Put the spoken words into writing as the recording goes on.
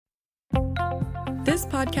This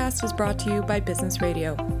podcast is brought to you by Business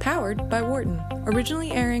Radio, powered by Wharton,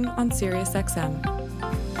 originally airing on SiriusXM.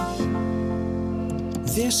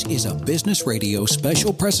 This is a Business Radio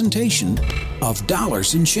special presentation of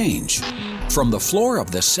Dollars and Change. From the floor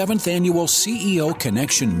of the 7th Annual CEO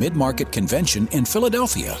Connection Mid-Market Convention in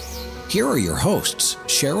Philadelphia, here are your hosts,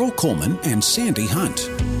 Cheryl Kuhlman and Sandy Hunt.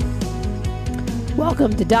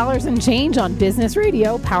 Welcome to Dollars and Change on Business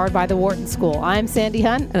Radio, powered by the Wharton School. I'm Sandy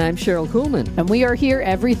Hunt. And I'm Cheryl Kuhlman. And we are here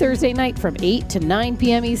every Thursday night from 8 to 9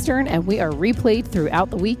 p.m. Eastern, and we are replayed throughout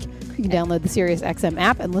the week. You can download the SiriusXM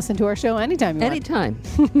app and listen to our show anytime you want. Anytime.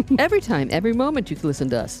 Every time. Every moment you can listen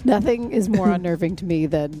to us. Nothing is more unnerving to me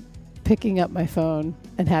than picking up my phone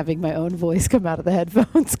and having my own voice come out of the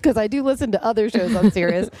headphones, because I do listen to other shows on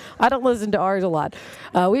Sirius. I don't listen to ours a lot.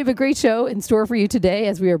 We have a great show in store for you today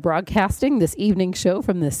as we are broadcasting this evening show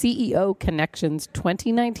from the CEO Connections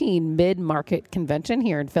 2019 Mid-Market Convention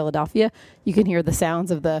here in Philadelphia. You can hear the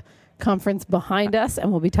sounds of the conference behind us,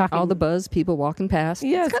 and we'll be talking all the buzz, people walking past.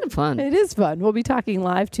 Yes, it's kind of fun. It is fun. We'll be talking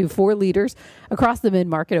live to 4 leaders across the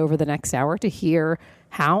mid-market over the next hour to hear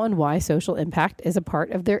how and why social impact is a part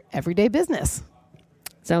of their everyday business.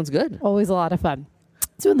 Sounds good. Always a lot of fun.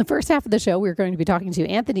 So in the first half of the show, we're going to be talking to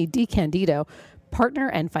Anthony DiCandido, partner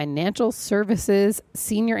and financial services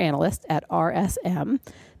senior analyst at RSM.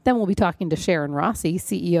 Then we'll be talking to Sharon Rossi,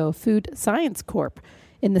 CEO of Food Science Corp.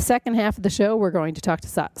 In the second half of the show, we're going to talk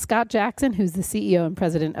to Scott Jackson, who's the CEO and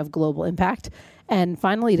president of Global Impact. And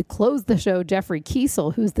finally, to close the show, Jeffrey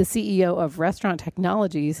Kiesel, who's the CEO of Restaurant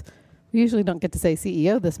Technologies. We usually don't get to say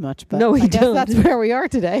CEO this much, but no, I guess that's where we are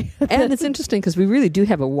today. And it's interesting because we really do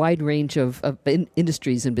have a wide range of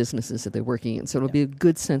industries and businesses that they're working in. So it'll be a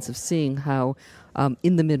good sense of seeing how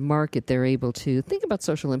in the mid-market they're able to think about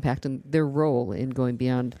social impact and their role in going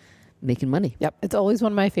beyond making money. Yep. It's always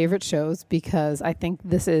one of my favorite shows because I think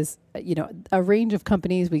this is, a range of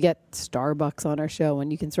companies. We get Starbucks on our show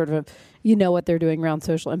and you can sort of, what they're doing around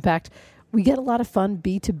social impact. We get a lot of fun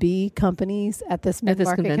B2B companies at this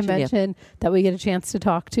mid-market convention that we get a chance to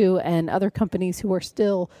talk to, and other companies who are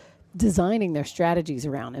still designing their strategies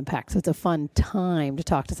around impact. So it's a fun time to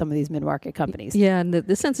talk to some of these mid-market companies. Yeah, and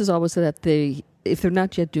the sense is always that if they're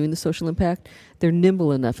not yet doing the social impact, they're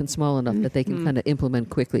nimble enough and small enough that they can kind of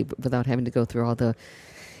implement quickly without having to go through all the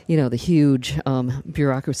huge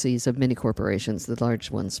bureaucracies of many corporations, the large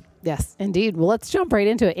ones. Yes, indeed. Well, let's jump right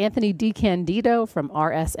into it. Anthony DiCandido from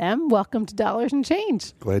RSM. Welcome to Dollars and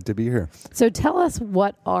Change. Glad to be here. So tell us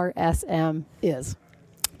what RSM is.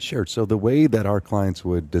 Sure. So the way that our clients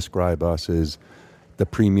would describe us is the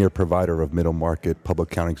premier provider of middle market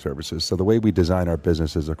public accounting services. So the way we design our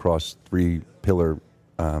business is across 3 pillar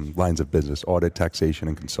lines of business: audit, taxation,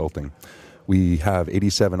 and consulting. We have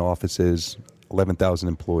 87 offices, 11,000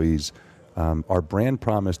 employees. Our brand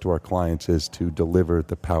promise to our clients is to deliver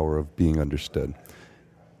the power of being understood.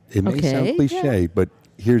 It may sound cliche, but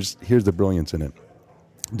here's the brilliance in it.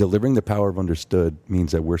 Delivering the power of understood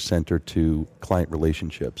means that we're centered to client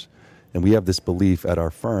relationships. And we have this belief at our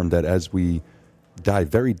firm that as we dive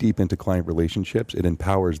very deep into client relationships, it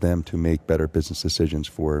empowers them to make better business decisions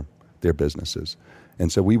for their businesses. And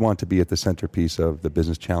so we want to be at the centerpiece of the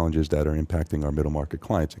business challenges that are impacting our middle market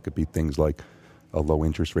clients. It could be things like a low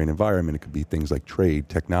interest rate environment. It could be things like trade,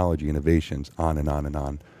 technology, innovations, on and on and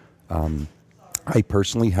on. I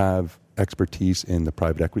personally have expertise in the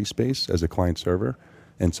private equity space as a client server.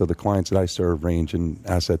 And so the clients that I serve range in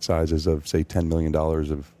asset sizes of, say, $10 million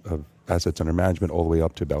of assets under management all the way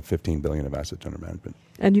up to about $15 billion of assets under management.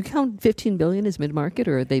 And you count $15 billion as mid-market,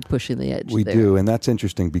 or are they pushing the edge We there? do, and that's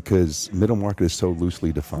interesting because middle market is so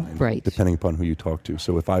loosely defined, right, depending upon who you talk to.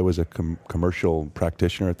 So if I was a commercial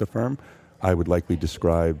practitioner at the firm, I would likely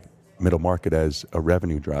describe middle market as a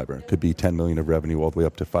revenue driver. It could be 10 million of revenue all the way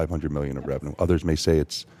up to 500 million of revenue. Others may say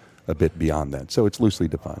it's a bit beyond that. So it's loosely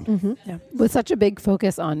defined. Mm-hmm. Yeah. With such a big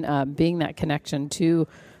focus on being that connection to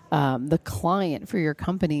the client for your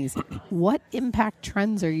companies, what impact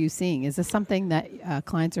trends are you seeing? Is this something that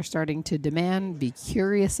clients are starting to demand, be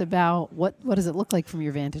curious about? What does it look like from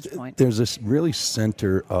your vantage point? There's this really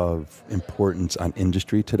center of importance on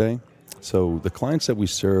industry today. So the clients that we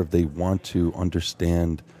serve, they want to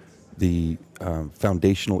understand the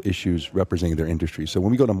foundational issues representing their industry. So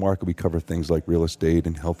when we go to market, we cover things like real estate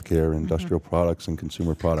and healthcare, industrial products and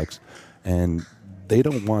consumer products. And they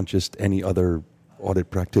don't want just any other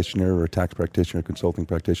audit practitioner or tax practitioner, consulting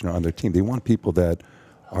practitioner on their team. They want people that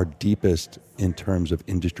are deepest in terms of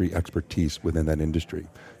industry expertise within that industry.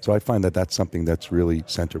 So I find that that's something that's really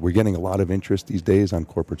centered. We're getting a lot of interest these days on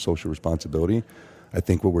corporate social responsibility. I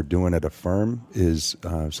think what we're doing at a firm is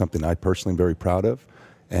something I personally am very proud of.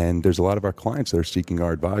 And there's a lot of our clients that are seeking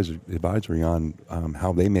our advisory on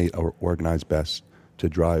how they may organize best to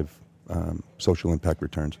drive social impact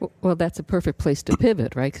returns. Well, that's a perfect place to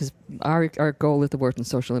pivot, right? Because our goal at the Wharton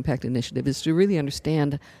Social Impact Initiative is to really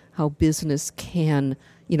understand how business can,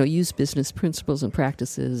 use business principles and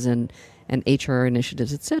practices and HR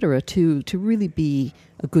initiatives, et cetera, to really be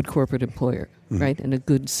a good corporate employer, right, and a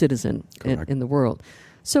good citizen in the world.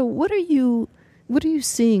 So what are you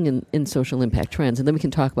seeing in social impact trends? And then we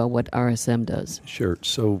can talk about what RSM does. Sure.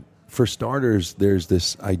 So for starters, there's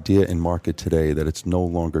this idea in market today that it's no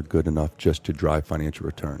longer good enough just to drive financial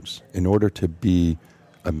returns. In order to be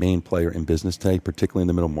a main player in business today, particularly in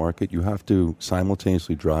the middle market, you have to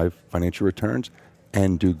simultaneously drive financial returns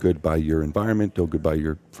and do good by your environment, do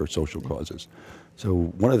good for social causes. So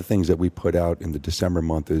one of the things that we put out in the December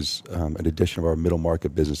month is an edition of our Middle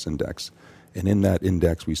Market Business Index. And in that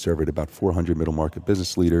index, we surveyed about 400 middle market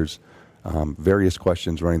business leaders, various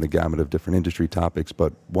questions running the gamut of different industry topics.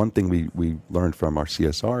 But one thing we learned from our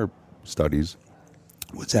CSR studies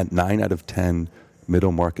was that 9 out of 10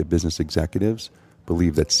 middle market business executives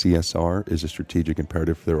believe that CSR is a strategic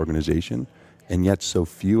imperative for their organization, and yet so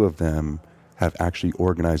few of them have actually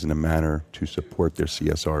organized in a manner to support their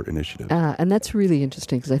CSR initiative. And that's really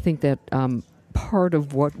interesting, because I think that part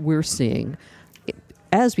of what we're seeing,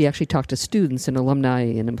 as we actually talk to students and alumni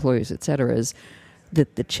and employers, et cetera, is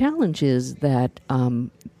that the challenge is that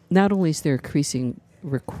not only is there increasing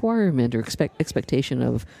requirement or expectation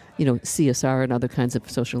of CSR and other kinds of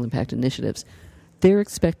social impact initiatives, they're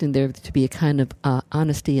expecting there to be a kind of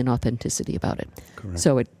honesty and authenticity about it. Correct.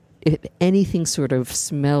 So if anything sort of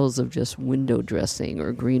smells of just window dressing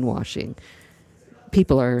or greenwashing,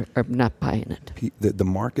 people are not buying it. The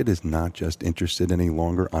market is not just interested any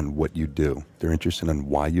longer on what you do. They're interested in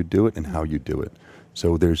why you do it and how you do it.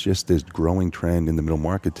 So there's just this growing trend in the middle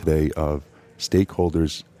market today of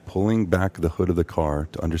stakeholders pulling back the hood of the car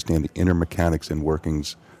to understand the inner mechanics and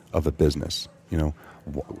workings of a business.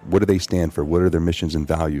 What do they stand for? What are their missions and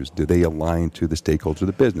values? Do they align to the stakeholders of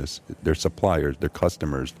the business, their suppliers, their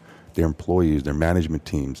customers, their employees, their management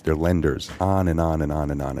teams, their lenders, on and on and on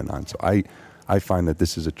and on and on. So I find that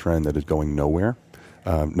this is a trend that is going nowhere.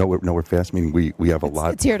 Nowhere fast, meaning we have a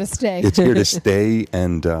lot. It's here to stay. It's here to stay,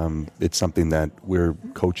 and it's something that we're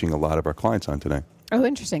coaching a lot of our clients on today. Oh,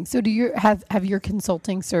 interesting. So do you have your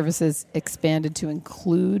consulting services expanded to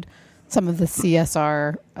include some of the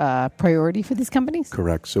CSR priority for these companies?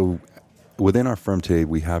 Correct. So within our firm today,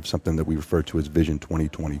 we have something that we refer to as Vision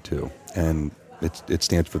 2022, and it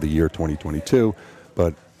stands for the year 2022,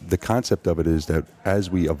 but the concept of it is that as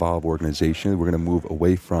we evolve organizationally, we're going to move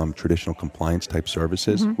away from traditional compliance type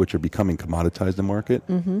services, which are becoming commoditized in the market,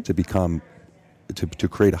 to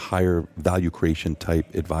create a higher value creation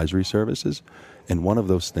type advisory services. And one of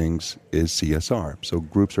those things is CSR. So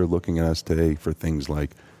groups are looking at us today for things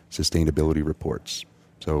like sustainability reports.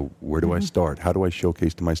 So where do I start? How do I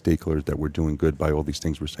showcase to my stakeholders that we're doing good by all these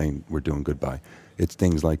things we're saying we're doing good by? It's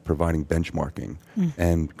things like providing benchmarking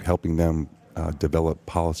and helping them develop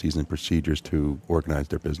policies and procedures to organize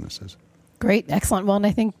their businesses. Great. Excellent. Well, and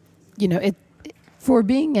I think, for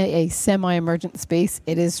being a semi-emergent space,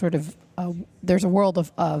 it is sort of, there's a world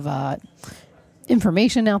of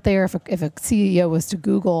information out there. If a CEO was to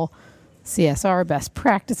Google CSR best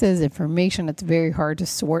practices, information, it's very hard to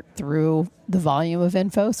sort through the volume of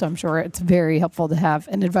info. So I'm sure it's very helpful to have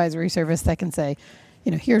an advisory service that can say,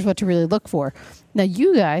 here's what to really look for. Now,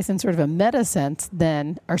 you guys, in sort of a meta sense,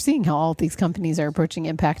 then are seeing how all of these companies are approaching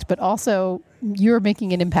impact, but also you're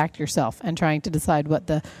making an impact yourself and trying to decide what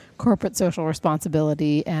the corporate social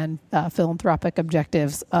responsibility and philanthropic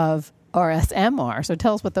objectives of RSM are. So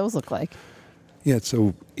tell us what those look like. Yeah,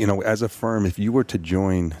 so, as a firm, if you were to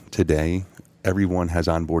join today, everyone has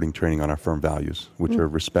onboarding training on our firm values, which are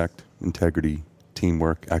respect, integrity,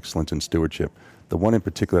 teamwork, excellence, and stewardship. The one in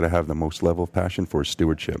particular that I have the most level of passion for is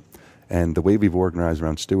stewardship. And the way we've organized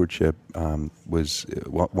around stewardship was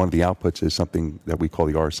one of the outputs is something that we call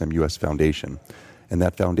the RSM US Foundation. And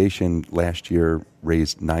that foundation last year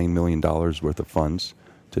raised $9 million worth of funds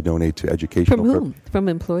to donate to educational... From whom? From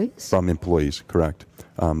employees? From employees, correct.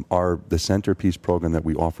 The centerpiece program that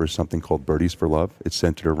we offer is something called Birdies for Love. It's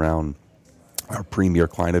centered around our premier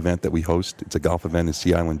client event that we host. It's a golf event in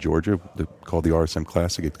Sea Island, Georgia, called the RSM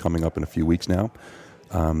Classic. It's coming up in a few weeks now.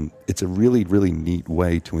 It's a really, really neat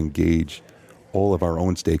way to engage all of our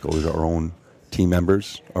own stakeholders, our own team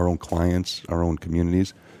members, our own clients, our own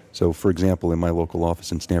communities. So, for example, in my local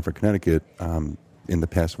office in Stamford, Connecticut, in the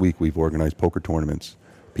past week, we've organized poker tournaments.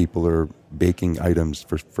 People are baking items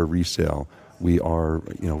for resale. We are,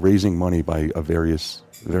 raising money by various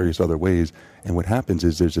other ways. And what happens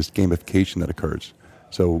is there's this gamification that occurs.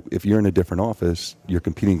 So if you're in a different office, you're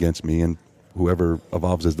competing against me, and whoever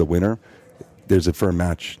evolves as the winner, there's a firm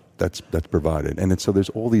match that's provided. And so there's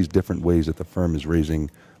all these different ways that the firm is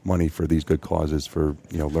raising money for these good causes for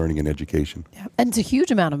learning and education. Yeah. And it's a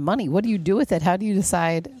huge amount of money. What do you do with it? How do you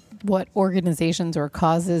decide what organizations or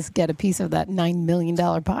causes get a piece of that $9 million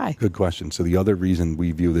pie? Good question. So the other reason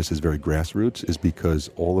we view this as very grassroots is because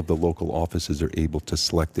all of the local offices are able to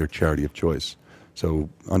select their charity of choice. So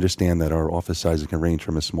understand that our office sizes can range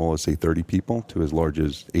from as small as, say, 30 people to as large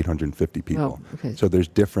as 850 people. Oh, okay. So there's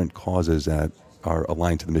different causes that are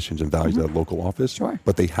aligned to the missions and values of that local office, Sure.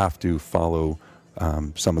 but they have to follow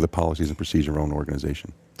some of the policies and procedure of our own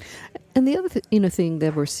organization. And the other thing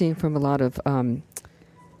that we're seeing from a lot of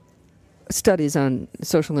studies on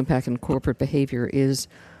social impact and corporate behavior is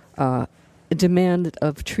a demand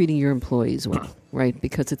of treating your employees well, right?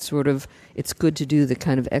 Because it's good to do the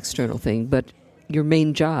kind of external thing, but your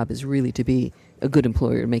main job is really to be a good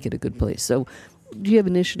employer and make it a good place. So do you have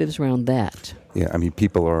initiatives around that? Yeah, I mean,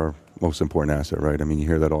 people are our most important asset, right? I mean, you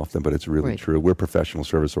hear that often, but it's really Right. true. We're a professional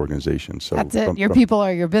service organization. So That's it. Your people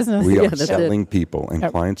are your business. We Yeah, are that's selling people, and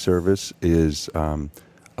Yep. client service is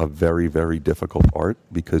a very, very difficult art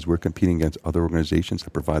because we're competing against other organizations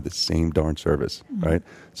that provide the same darn service, right?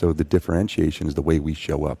 So the differentiation is the way we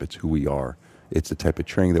show up. It's who we are. It's the type of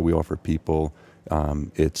training that we offer people.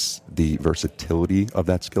 It's the versatility of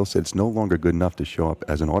that skill set. It's no longer good enough to show up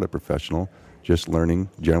as an audit professional just learning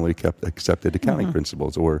generally accepted accounting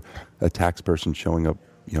principles, or a tax person showing up,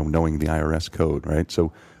 knowing the IRS code, right?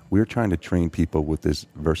 So we're trying to train people with this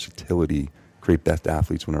versatility, create best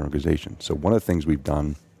athletes in our organization. So one of the things we've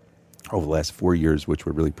done over the last 4 years, which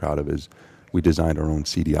we're really proud of, is we designed our own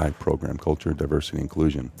CDI program, Culture, Diversity, and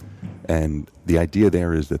Inclusion. And the idea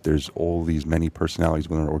there is that there's all these many personalities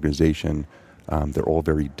within our organization. They're all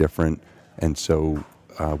very different. And so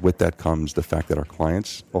with that comes the fact that our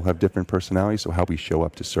clients all have different personalities, so how we show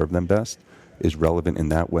up to serve them best is relevant in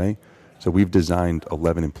that way. So we've designed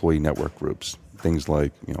 11 employee network groups, things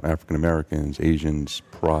like African Americans, Asians,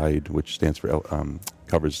 Pride, which stands for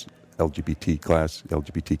covers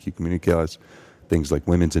LGBTQ community class, things like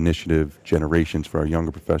Women's Initiative, Generations for our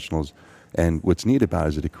younger professionals. And what's neat about it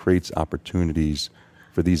is that it creates opportunities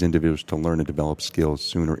for these individuals to learn and develop skills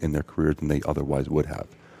sooner in their career than they otherwise would have.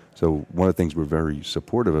 So one of the things we're very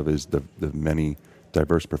supportive of is the many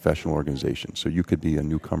diverse professional organizations. So you could be a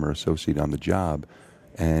newcomer associate on the job,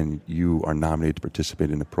 and you are nominated to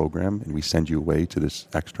participate in a program, and we send you away to this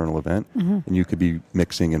external event, and you could be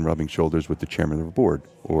mixing and rubbing shoulders with the chairman of the board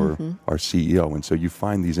or our CEO. And so you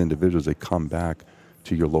find these individuals, they come back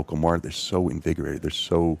to your local market, they're so invigorated, they're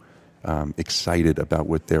so excited about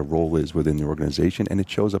what their role is within the organization, and it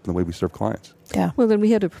shows up in the way we serve clients. Yeah. Well, then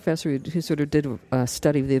we had a professor who sort of did a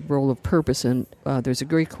study of the role of purpose, and there's a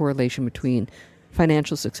great correlation between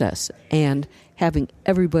financial success and having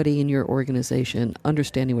everybody in your organization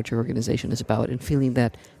understanding what your organization is about and feeling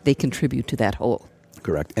that they contribute to that whole.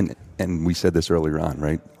 Correct. And we said this earlier on,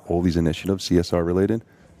 right? All these initiatives, CSR related,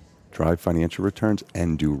 drive financial returns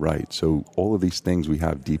and do right. So all of these things, we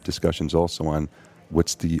have deep discussions also on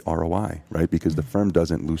what's the ROI, right? Because the firm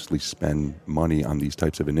doesn't loosely spend money on these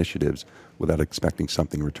types of initiatives without expecting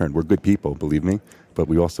something in return. We're good people, believe me, but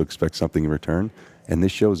we also expect something in return. And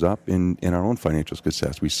this shows up in our own financial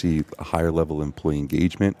success. We see a higher level of employee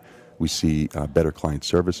engagement. We see better client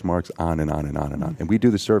service marks, on and on and on and on. And we do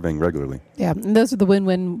the surveying regularly. Yeah, and those are the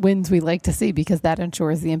win-win-wins we like to see, because that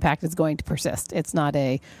ensures the impact is going to persist. It's not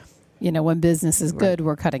when business is good,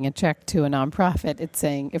 we're cutting a check to a nonprofit. It's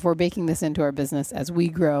saying, if we're baking this into our business, as we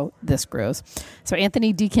grow, this grows. So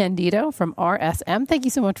Anthony DeCandido from RSM, thank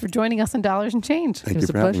you so much for joining us on Dollars and Change. Thank It was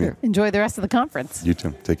you a for having pleasure. me. Enjoy the rest of the conference. You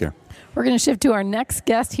too. Take care. We're going to shift to our next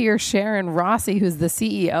guest here, Sharon Rossi, who's the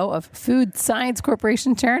CEO of Food Science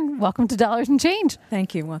Corporation. Sharon, welcome to Dollars and Change.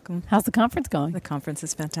 Thank you. Welcome. How's the conference going? The conference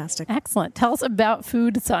is fantastic. Excellent. Tell us about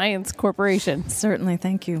Food Science Corporation. Certainly.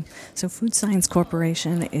 Thank you. So Food Science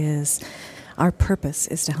Corporation our purpose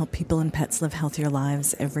is to help people and pets live healthier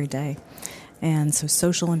lives every day. And so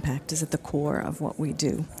social impact is at the core of what we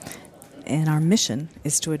do. And our mission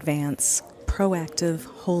is to advance proactive,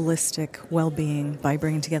 holistic well-being by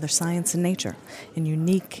bringing together science and nature in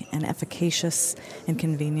unique and efficacious and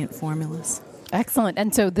convenient formulas. Excellent.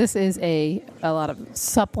 And so this is a lot of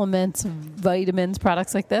supplements, vitamins,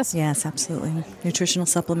 products like this? Yes, absolutely. Nutritional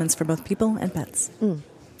supplements for both people and pets.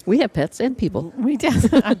 We have pets and people. We do.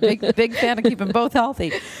 I'm a big fan of keeping both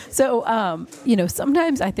healthy. So,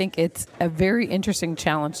 sometimes I think it's a very interesting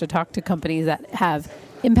challenge to talk to companies that have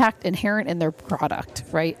impact inherent in their product,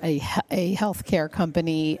 right? A healthcare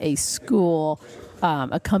company, a school,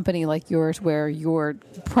 a company like yours where your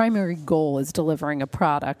primary goal is delivering a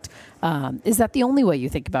product. Is that the only way you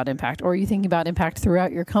think about impact, or are you thinking about impact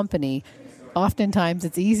throughout your company? Oftentimes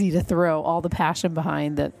it's easy to throw all the passion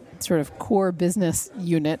behind the sort of core business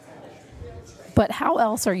unit. But how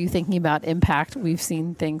else are you thinking about impact? We've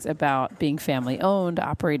seen things about being family owned,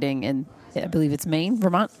 operating in, I believe it's Maine,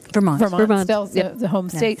 Vermont still, yep. the home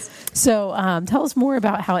state. Yes. So tell us more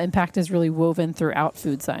about how impact is really woven throughout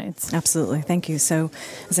food science. Absolutely. Thank you. So,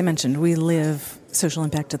 as I mentioned, we live social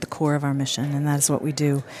impact at the core of our mission, and that is what we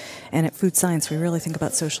do. And at Food Science, we really think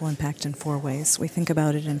about social impact in 4 ways. We think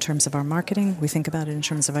about it in terms of our marketing. We think about it in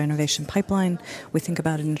terms of our innovation pipeline. We think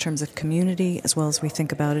about it in terms of community, as well as we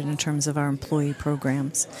think about it in terms of our employee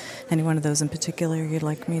programs. Any one of those in particular you'd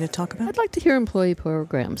like me to talk about? I'd like to hear employee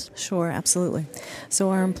programs. Sure, absolutely. So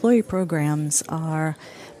our employee programs are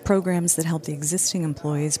programs that help the existing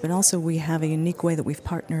employees, but also we have a unique way that we've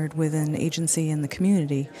partnered with an agency in the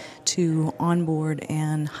community to onboard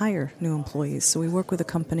and hire new employees. So we work with a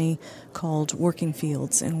company called Working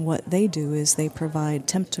Fields, and what they do is they provide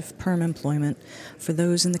temp to perm employment for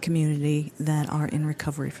those in the community that are in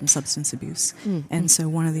recovery from substance abuse. Mm-hmm. And so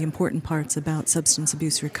one of the important parts about substance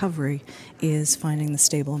abuse recovery is finding the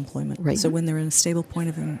stable employment. Right. So when they're in a stable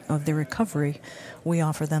point of their recovery, we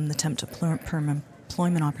offer them the temp to perm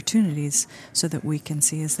employment opportunities so that we can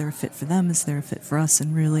see is there a fit for them, is there a fit for us,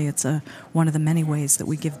 and really it's one of the many ways that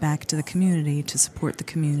we give back to the community to support the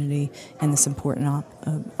community in this important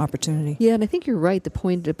opportunity. Yeah, and I think you're right, the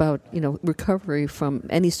point about recovery from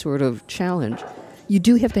any sort of challenge. You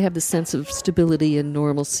do have to have the sense of stability and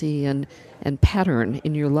normalcy and pattern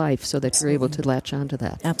in your life so that Absolutely. You're able to latch onto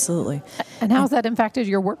that. Absolutely. And how has that impacted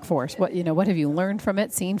your workforce? What have you learned from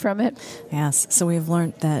it, seen from it? Yes, so we've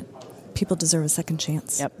learned that people deserve a second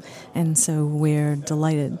chance. Yep. And so we're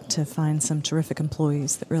delighted to find some terrific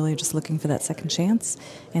employees that really are just looking for that second chance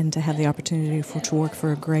and to have the opportunity to work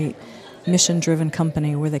for a great mission-driven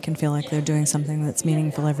company where they can feel like they're doing something that's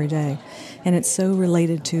meaningful every day. And it's so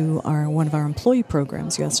related to one of our employee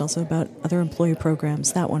programs. You asked also about other employee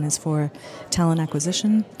programs. That one is for talent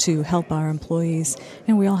acquisition to help our employees.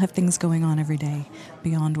 And we all have things going on every day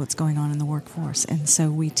beyond what's going on in the workforce. And so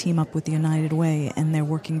we team up with the United Way and their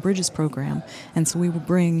Working Bridges program. And so we will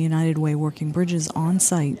bring United Way Working Bridges on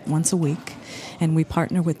site once a week. And we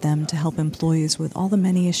partner with them to help employees with all the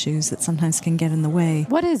many issues that sometimes can get in the way.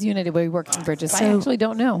 What is United Way Working Bridges? I actually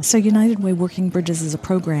don't know. So United Way Working Bridges is a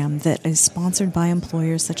program that is sponsored by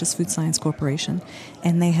employers such as Food Science Corporation,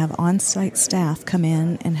 and they have on-site staff come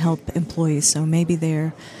in and help employees. So maybe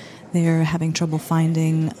they're having trouble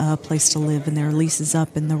finding a place to live and their lease is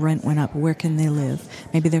up and the rent went up. Where can they live?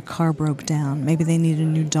 Maybe their car broke down. Maybe they need a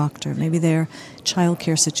new doctor. Maybe their child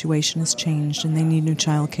care situation has changed and they need new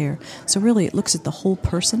child care. So really it looks at the whole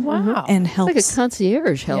person. Wow. And helps. Like a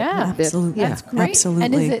concierge help. Yeah. Absolutely. That's great. Absolutely.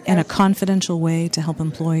 And is it in a confidential way to help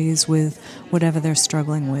employees with whatever they're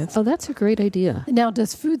struggling with. Oh, that's a great idea. Now,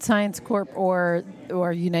 does Food Science Corp or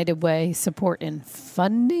United Way support in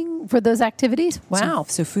funding for those activities? Wow.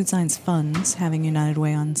 So Food Science funds having United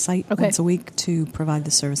Way on site once a week to provide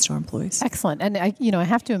the service to our employees. Excellent. And I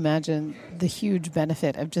have to imagine the huge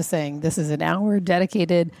benefit of just saying this is an hour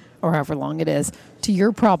dedicated, or however long it is, to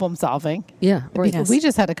your problem solving. Yeah. Right. Yes. We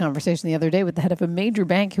just had a conversation the other day with the head of a major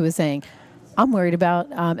bank who was saying, I'm worried about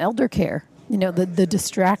elder care. The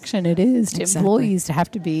distraction it is to employees to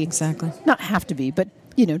have to be, not have to be, but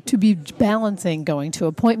to be balancing going to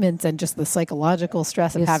appointments and just the psychological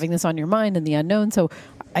stress of having this on your mind and the unknown. So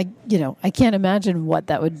I can't imagine what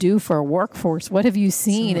that would do for a workforce. What have you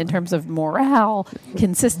seen in terms of morale,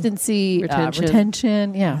 consistency,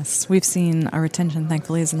 retention? Yeah. Yes, we've seen our retention,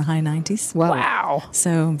 thankfully, is in the high 90s. Wow.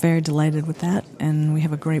 So I'm very delighted with that. And we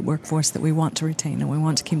have a great workforce that we want to retain and we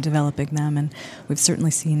want to keep developing them. And we've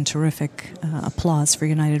certainly seen terrific applause for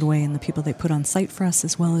United Way and the people they put on site for us,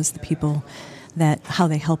 as well as the people how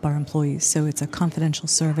they help our employees. So it's a confidential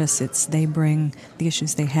service. They bring the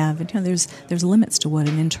issues they have. And there's limits to what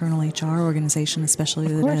an internal HR organization, especially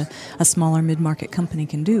that a smaller mid-market company,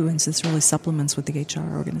 can do. And so this really supplements what the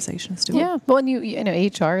HR organization is doing. Yeah. Well,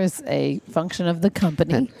 and HR is a function of the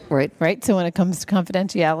company. Right. So when it comes to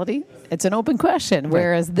confidentiality, it's an open question.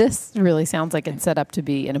 Whereas this really sounds like it's set up to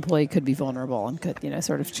be an employee could be vulnerable and could,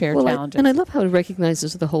 sort of share challenges. And I love how it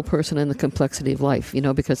recognizes the whole person and the complexity of life,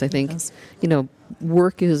 because I think,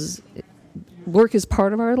 work is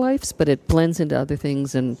part of our lives, but it blends into other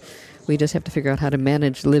things, and we just have to figure out how to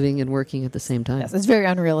manage living and working at the same time. Yes, it's very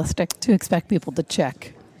unrealistic to expect people to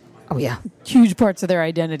check Oh, yeah. huge parts of their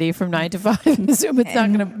identity from 9 to 5. Assume it's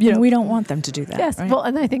not going to, we don't want them to do that. Yes, right? well,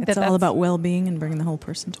 and I think it's that's all about well-being and bringing the whole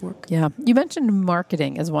person to work. Yeah. You mentioned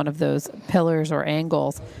marketing as one of those pillars or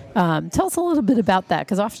angles. Tell us a little bit about that,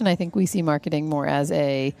 because often I think we see marketing more as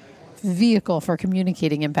a vehicle for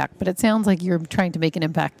communicating impact, but it sounds like you're trying to make an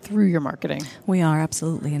impact through your marketing. We are,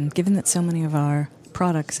 absolutely. And given that so many of our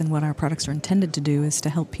products and what our products are intended to do is to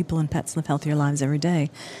help people and pets live healthier lives every day,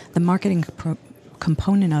 the marketing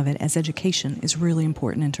component of it as education is really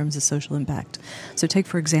important in terms of social impact. So take,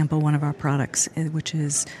 for example, one of our products, which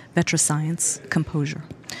is VetraScience Composure.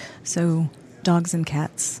 So dogs and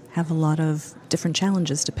cats have a lot of different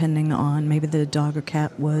challenges depending on maybe the dog or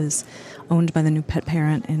cat was owned by the new pet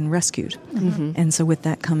parent and rescued. Mm-hmm. And so with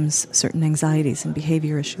that comes certain anxieties and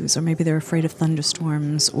behavior issues, or maybe they're afraid of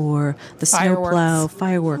thunderstorms or the snowplow,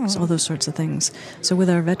 fireworks, all those sorts of things. So with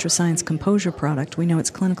our VetraScience Composure product, we know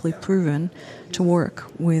it's clinically proven to work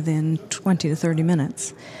within 20 to 30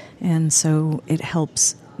 minutes. And so it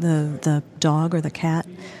helps the dog or the cat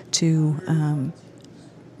to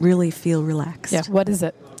really feel relaxed. Yeah. What is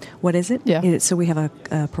it? What is it? Yeah. So we have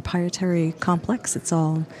a proprietary complex. It's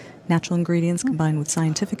all natural ingredients combined with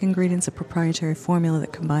scientific ingredients, a proprietary formula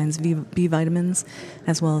that combines B vitamins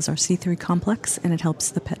as well as our C3 complex, and it helps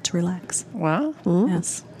the pet to relax. Wow.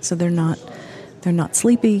 Yes. So they're not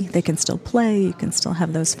sleepy. They can still play. You can still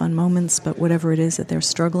have those fun moments, but whatever it is that they're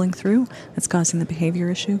struggling through that's causing the behavior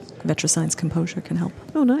issue, VetraScience Composure can help.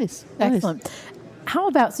 Oh, nice. Excellent. How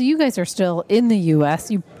about, so you guys are still in the U.S.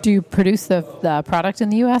 Do you produce the product in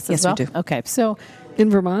the U.S. as well? Yes, we do. Okay. So In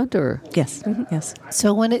Vermont, or? Yes. Mm-hmm. Yes.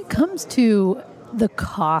 So when it comes to the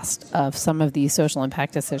cost of some of these social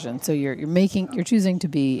impact decisions, so you're choosing to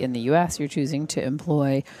be in the U.S., you're choosing to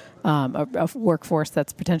employ a workforce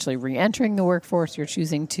that's potentially re-entering the workforce, you're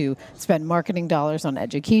choosing to spend marketing dollars on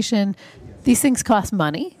education. These things cost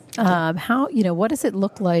money. What does it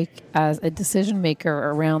look like as a decision maker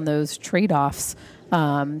around those trade-offs?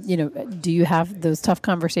 Do you have those tough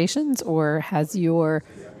conversations, or have your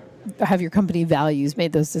company values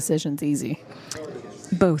made those decisions easy?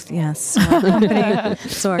 Both, yes. I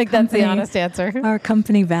think that's the honest answer. Our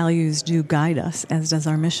company values do guide us, as does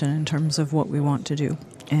our mission in terms of what we want to do.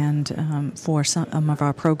 And for some of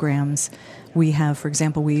our programs, we have, for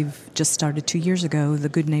example, we've just started 2 years ago the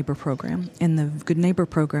Good Neighbor program. And the Good Neighbor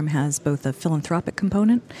program has both a philanthropic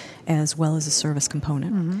component as well as a service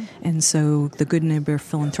component. Mm-hmm. And so the Good Neighbor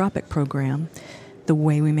philanthropic program, the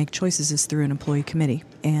way we make choices is through an employee committee.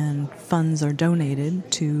 And funds are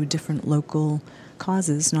donated to different local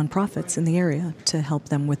causes, nonprofits in the area, to help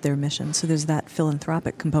them with their mission. So there's that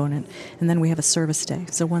philanthropic component. And then we have a service day.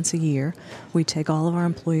 So once a year, we take all of our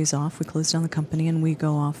employees off, we close down the company, and we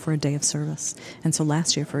go off for a day of service. And so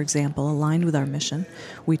last year, for example, aligned with our mission,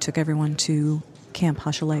 we took everyone to Camp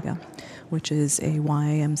Hochelaga, which is a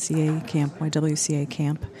YMCA camp, YWCA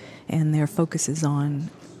camp, and their focus is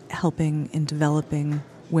on helping and developing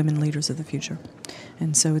women leaders of the future.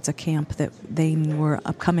 And so it's a camp that they were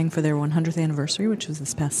upcoming for their 100th anniversary, which was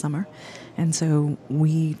this past summer. And so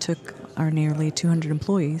we took our nearly 200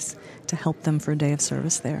 employees to help them for a day of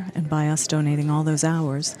service there. And by us donating all those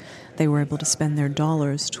hours, they were able to spend their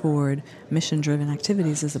dollars toward mission-driven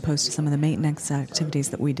activities as opposed to some of the maintenance activities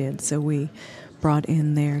that we did. So we brought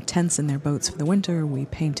in their tents and their boats for the winter. We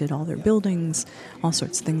painted all their buildings, all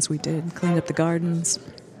sorts of things we did, cleaned up the gardens.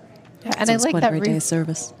 Yeah, and so I it's like quite that a great day of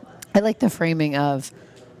service. I like the framing of,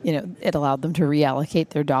 it allowed them to reallocate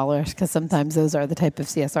their dollars, because sometimes those are the type of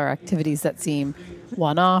CSR activities that seem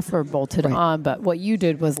one-off or bolted on. But what you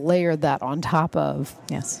did was layer that on top of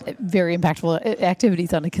very impactful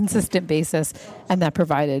activities on a consistent basis, and that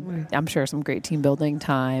provided, I'm sure, some great team building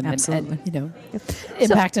time and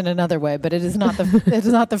impact in another way. But it is not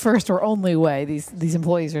the first or only way these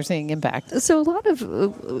employees are seeing impact. So a lot of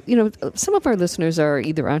some of our listeners are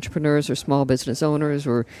either entrepreneurs or small business owners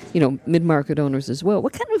or mid-market owners as well.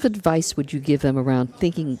 What kind of advice would you give them around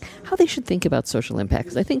thinking how they should think about social impact?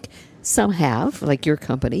 'Cause I think some have, like your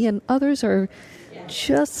company, and others are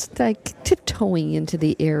just like tiptoeing into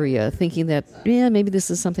the area, thinking that, maybe this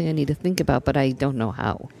is something I need to think about, but I don't know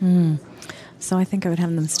how. So I think I would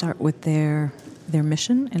have them start with their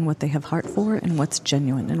mission and what they have heart for and what's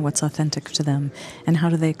genuine and what's authentic to them, and how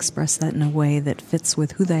do they express that in a way that fits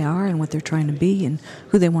with who they are and what they're trying to be and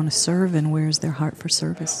who they want to serve and where's their heart for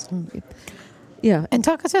service. Yeah, and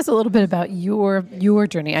talk to us a little bit about your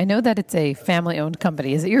journey. I know that it's a family-owned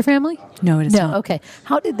company. Is it your family? No, it is not. Okay.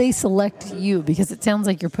 How did they select you? Because it sounds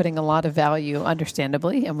like you're putting a lot of value,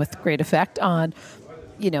 understandably, and with great effect on,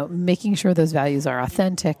 making sure those values are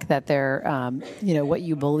authentic, that they're, what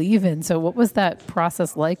you believe in. So what was that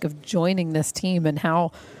process like of joining this team, and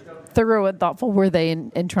how thorough and thoughtful were they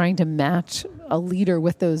in trying to match a leader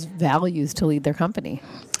with those values to lead their company?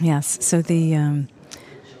 Yes. So the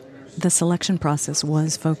selection process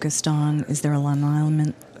was focused on, is there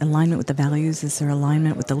alignment with the values? Is there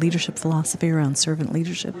alignment with the leadership philosophy around servant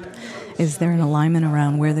leadership? Is there an alignment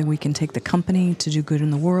around where we can take the company to do good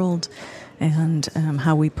in the world? And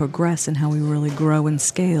how we progress and how we really grow and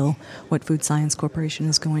scale what Food Science Corporation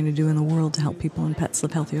is going to do in the world to help people and pets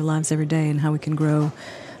live healthier lives every day, and how we can grow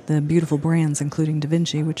the beautiful brands, including Da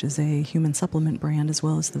Vinci, which is a human supplement brand, as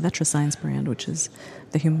well as the VetraScience brand, which is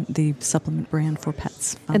the supplement brand for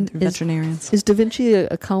pets through veterinarians. Is Da Vinci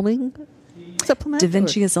a calming supplement? Da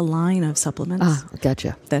Vinci is a line of supplements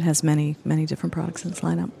Gotcha. that has many, many different products in its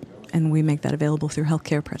lineup, and we make that available through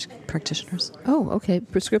healthcare practitioners. Oh, okay.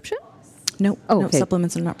 Prescription? No, okay.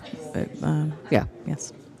 Supplements are not.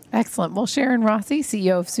 Yes. Excellent. Well, Sharon Rossi,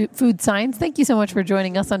 CEO of Food Science, thank you so much for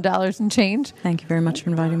joining us on Dollars and Change. Thank you very much for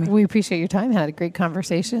inviting me. We appreciate your time. Had a great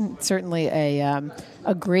conversation. Certainly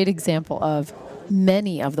a great example of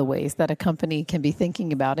many of the ways that a company can be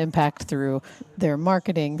thinking about impact through their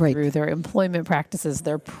marketing, through their employment practices,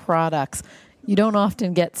 their products. You don't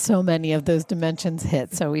often get so many of those dimensions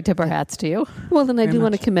hit, so we tip our hats to you. Well, then I do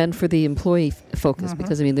want to commend for the employee focus,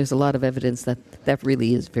 because, there's a lot of evidence that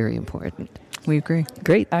really is very important. We agree.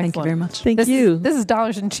 Great. Thank you very much. Thank you. This is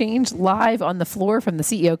Dollars and Change live on the floor from the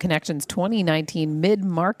CEO Connections 2019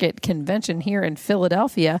 Mid-Market Convention here in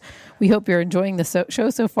Philadelphia. We hope you're enjoying the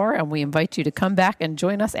show so far, and we invite you to come back and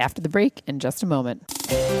join us after the break in just a moment.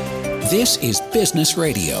 This is Business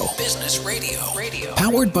Radio. Business Radio.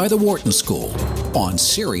 Powered by the Wharton School on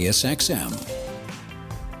Sirius XM.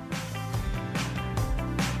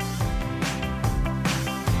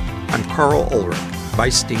 I'm Carl Ulrich,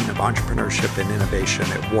 Vice Dean of Entrepreneurship and Innovation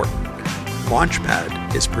at Wharton.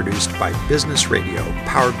 Launchpad is produced by Business Radio,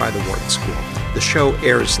 powered by the Wharton School. The show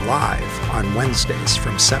airs live on Wednesdays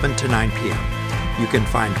from 7 to 9 p.m. You can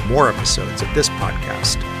find more episodes of this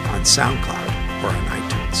podcast on SoundCloud or on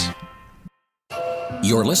iTunes.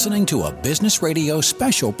 You're listening to a Business Radio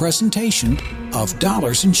special presentation of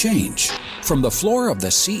Dollars and Change from the floor of the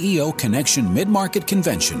CEO Connection Mid-Market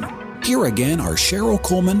Convention. Here again are Cheryl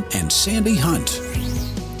Coleman and Sandy Hunt.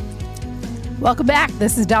 Welcome back.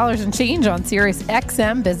 This is Dollars and Change on Sirius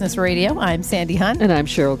XM Business Radio. I'm Sandy Hunt. And I'm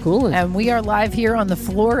Cheryl Coleman. And we are live here on the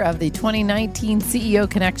floor of the 2019 CEO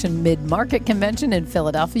Connection Mid-Market Convention in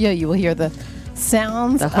Philadelphia. You will hear the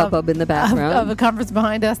sounds, the hubbub in the background of a conference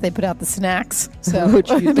behind us. They put out the snacks, so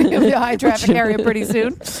it'll be a high traffic area pretty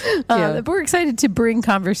soon. We're excited to bring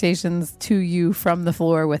conversations to you from the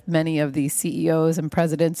floor with many of the CEOs and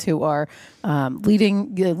presidents who are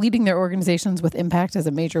leading their organizations with impact as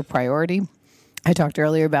a major priority. I talked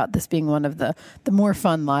earlier about this being one of the more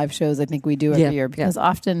fun live shows I think we do every year, because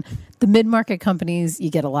often the mid-market companies, you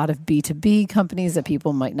get a lot of B2B companies that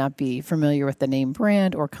people might not be familiar with the name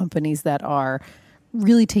brand, or companies that are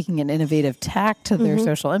really taking an innovative tack to their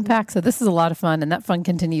social impact. So this is a lot of fun, and that fun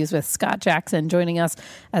continues with Scott Jackson joining us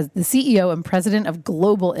as the CEO and president of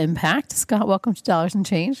Global Impact. Scott, welcome to Dollars and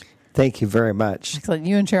Change. Thank you very much. Excellent.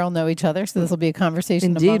 You and Cheryl know each other, so this will be a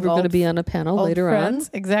conversation. Indeed, among we're going to be on a panel later friends.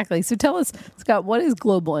 on. Exactly. So tell us, Scott, what is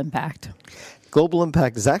Global Impact? Global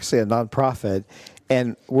Impact is actually a nonprofit,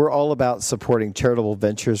 and we're all about supporting charitable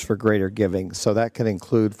ventures for greater giving. So that can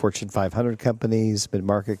include Fortune 500 companies,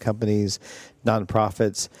 mid-market companies,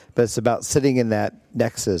 nonprofits, but it's about sitting in that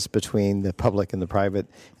nexus between the public and the private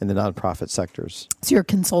and the nonprofit sectors. So you're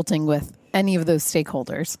consulting with any of those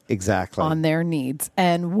stakeholders exactly on their needs.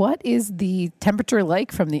 And what is the temperature like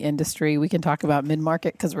from the industry? We can talk about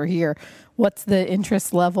mid-market because we're here. What's the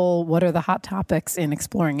interest level? What are the hot topics in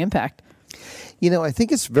exploring impact? I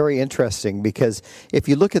think it's very interesting because if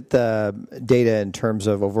you look at the data in terms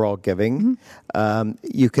of overall giving,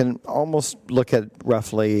 you can almost look at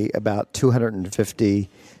roughly about $250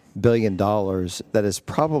 billion that is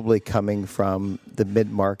probably coming from the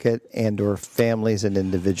mid-market and or families and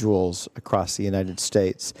individuals across the United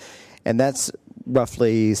States. And that's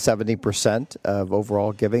roughly 70% of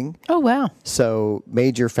overall giving. Oh, wow. So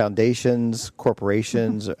major foundations,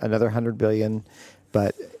 corporations, another 100 billion.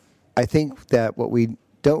 But I think that what we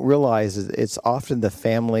don't realize is it's often the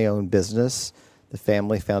family-owned business, the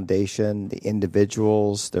family foundation, the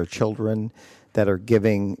individuals, their children that are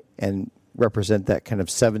giving and represent that kind of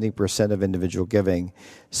 70% of individual giving.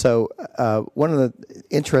 So one of the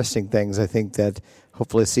interesting things I think that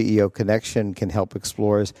hopefully CEO Connection can help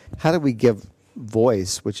explore is how do we give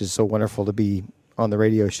voice, which is so wonderful to be on the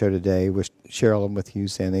radio show today with Cheryl and with you,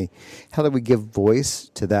 Sandy. How do we give voice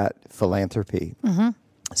to that philanthropy?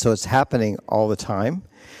 So it's happening all the time,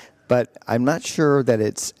 but I'm not sure that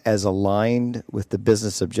it's as aligned with the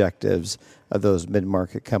business objectives of those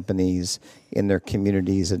mid-market companies in their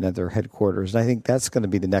communities and at their headquarters. And I think that's going to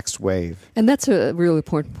be the next wave. And that's a really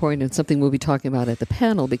important point and something we'll be talking about at the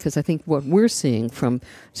panel, because I think what we're seeing from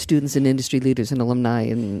students and industry leaders and alumni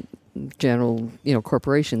and general,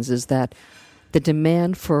 corporations is that the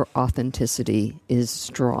demand for authenticity is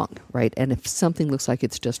strong, right? And if something looks like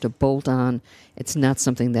it's just a bolt-on, it's not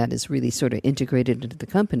something that is really sort of integrated into the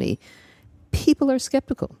company, people are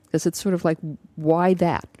skeptical, because it's sort of like, why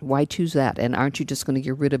that? Why choose that? And aren't you just going to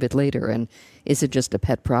get rid of it later? And is it just a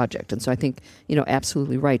pet project? And so I think,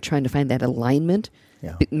 absolutely right. Trying to find that alignment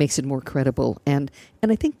makes it more credible. And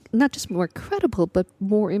I think not just more credible, but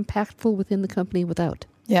more impactful within the company without.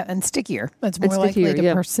 Yeah, and stickier. It's more likely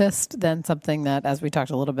to persist than something that, as we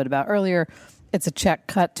talked a little bit about earlier, it's a check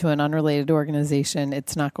cut to an unrelated organization.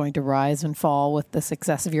 It's not going to rise and fall with the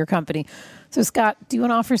success of your company. So, Scott, do you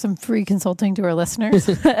want to offer some free consulting to our listeners?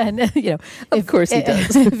 And of course he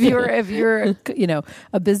does. If you're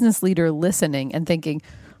a business leader listening and thinking,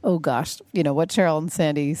 oh gosh, what Cheryl and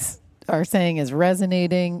Sandy are saying is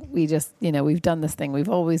resonating. We just, we've done this thing we've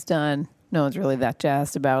always done. No one's really that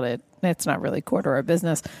jazzed about it. It's not really core to our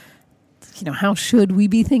business. How should we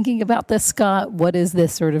be thinking about this, Scott? What is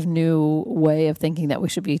this sort of new way of thinking that we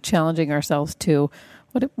should be challenging ourselves to?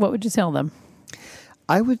 What would you tell them?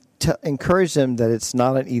 I would encourage them that it's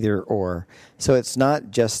not an either or. So it's not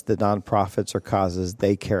just the nonprofits or causes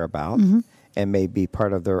they care about and may be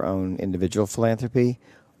part of their own individual philanthropy,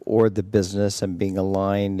 or the business and being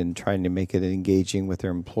aligned and trying to make it engaging with their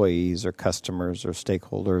employees or customers or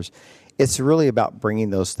stakeholders. It's really about bringing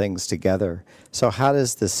those things together. So how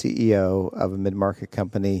does the CEO of a mid-market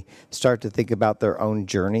company start to think about their own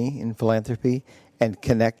journey in philanthropy and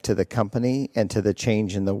connect to the company and to the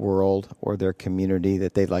change in the world or their community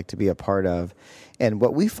that they'd like to be a part of? And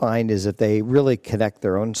what we find is if they really connect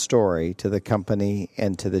their own story to the company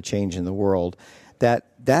and to the change in the world, that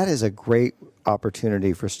is a great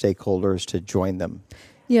opportunity for stakeholders to join them.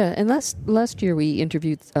 Yeah, and last year we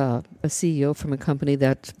interviewed a CEO from a company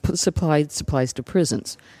that supplies to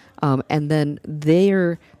prisons, and then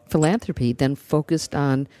their philanthropy then focused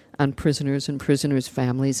on prisoners and prisoners'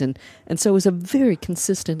 families, and so it was a very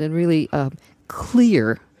consistent and really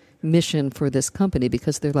clear mission for this company,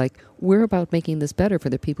 because they're like, we're about making this better for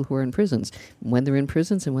the people who are in prisons, when they're in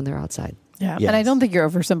prisons and when they're outside. Yeah, yes. And I don't think you're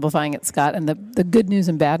oversimplifying it, Scott. And the good news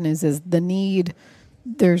and bad news is the need.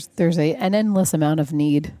 There's an endless amount of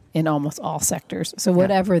need in almost all sectors. So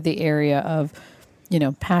whatever the area of,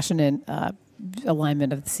 passionate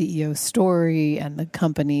alignment of the CEO's story and the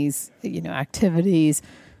company's, activities,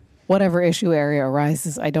 whatever issue area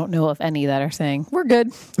arises, I don't know of any that are saying we're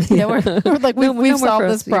good. We're like we've solved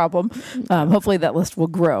this problem. Hopefully that list will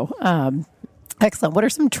grow. Excellent. What are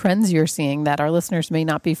some trends you're seeing that our listeners may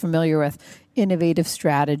not be familiar with? Innovative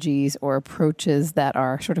strategies or approaches that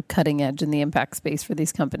are sort of cutting edge in the impact space for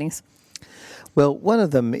these companies? Well, one of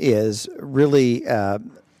them is really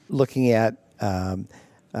looking at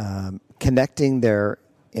connecting their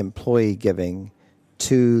employee giving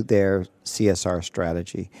to their CSR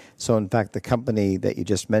strategy. So, in fact, the company that you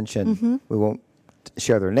just mentioned, we won't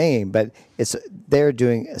share their name, but they're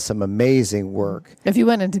doing some amazing work. If you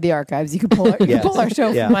went into the archives, you could pull our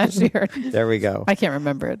show from last year. There we go. I can't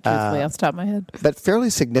remember it, truthfully, off the top of my head. But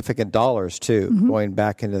fairly significant dollars, too, going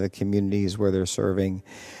back into the communities where they're serving.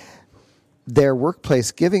 Their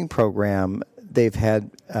workplace giving program, they've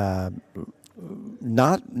had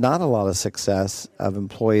not a lot of success of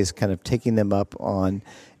employees kind of taking them up on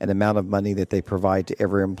an amount of money that they provide to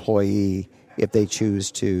every employee if they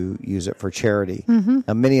choose to use it for charity.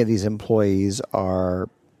 Now, many of these employees are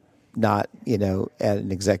not, at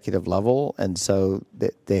an executive level, and so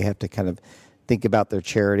they have to kind of think about their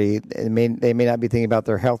charity. They may not be thinking about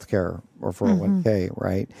their health care or 401k,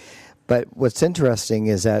 right? But what's interesting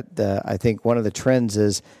is that I think one of the trends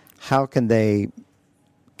is how can they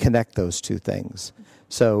connect those two things?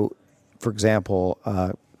 So, for example,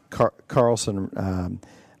 Carlson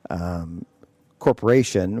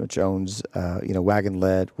Corporation, which owns Wagon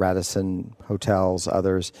Led, Radisson Hotels,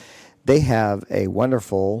 others, they have a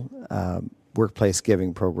wonderful workplace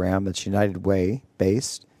giving program that's United Way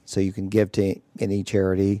based, so you can give to any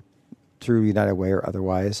charity through United Way or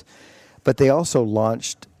otherwise. But they also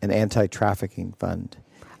launched an anti-trafficking fund.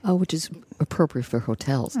 Oh, which is appropriate for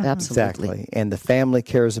hotels, absolutely. Exactly, and the family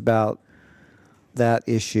cares about that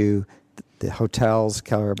issue, the hotels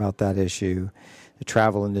care about that issue, the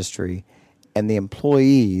travel industry, and the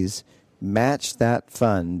employees matched that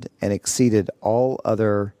fund and exceeded all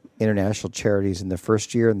other international charities in the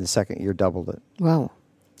first year, and the second year doubled it. Wow.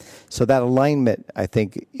 So that alignment, I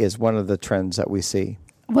think, is one of the trends that we see.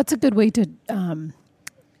 What's a good way to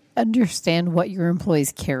understand what your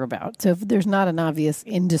employees care about? So if there's not an obvious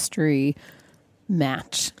industry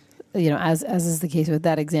match, as is the case with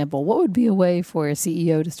that example, what would be a way for a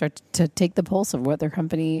CEO to start to take the pulse of what their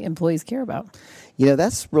company employees care about?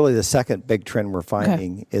 That's really the second big trend we're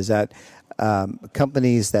finding is that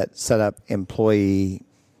companies that set up employee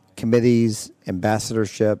committees,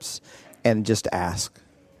 ambassadorships, and just ask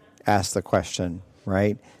the question,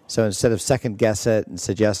 right? So instead of second guess it and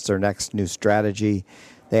suggest their next new strategy,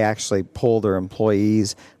 they actually pull their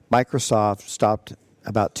employees. Microsoft stopped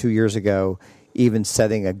about 2 years ago even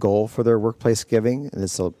setting a goal for their workplace giving, and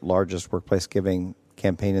it's the largest workplace giving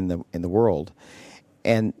campaign in the world,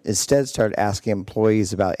 and instead started asking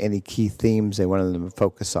employees about any key themes they wanted them to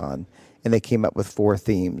focus on. And they came up with 4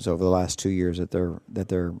 themes over the last 2 years that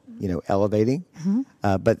they're elevating.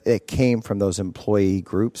 But it came from those employee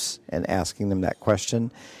groups and asking them that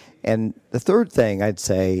question. And the third thing I'd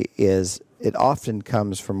say is it often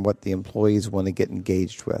comes from what the employees want to get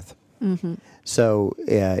engaged with. So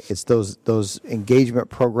it's those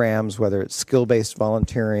engagement programs, whether it's skill-based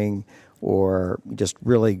volunteering or just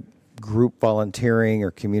really group volunteering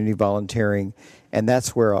or community volunteering. And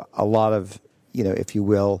that's where a lot of, if you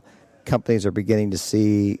will, companies are beginning to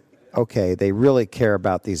see, okay, they really care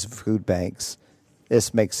about these food banks.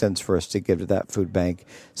 This makes sense for us to give to that food bank.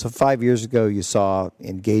 So 5 years ago, you saw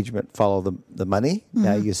engagement follow the money.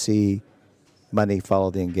 Now you see money follow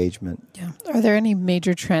the engagement. Yeah. Are there any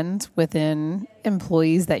major trends within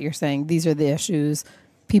employees that you're saying these are the issues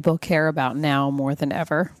people care about now more than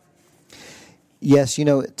ever? Yes,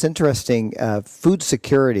 it's interesting. Food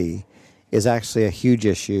security is actually a huge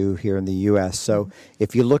issue here in the U.S. So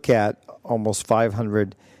if you look at almost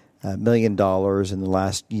 $500 million in the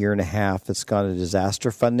last year and a half that's gone to disaster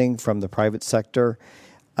funding from the private sector,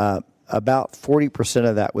 about 40%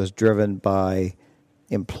 of that was driven by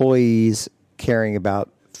employees caring about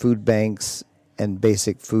food banks and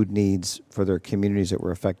basic food needs for their communities that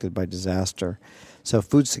were affected by disaster. So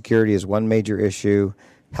food security is one major issue.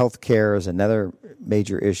 Healthcare is another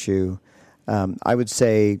major issue. I would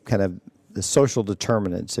say kind of the social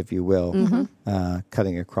determinants, if you will,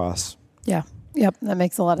 cutting across. Yeah. Yep. That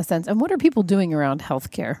makes a lot of sense. And what are people doing around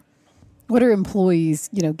healthcare? What are employees,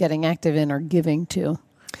 getting active in or giving to?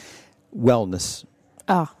 Wellness.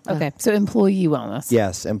 Oh, okay. So employee wellness.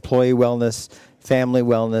 Yes. Employee wellness, family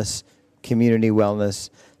wellness, community wellness.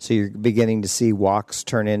 So you're beginning to see walks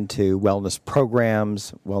turn into wellness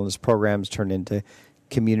programs turn into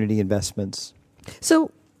community investments.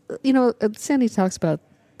 So, Sandy talks about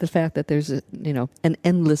the fact that there's an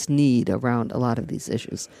endless need around a lot of these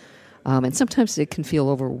issues. And sometimes it can feel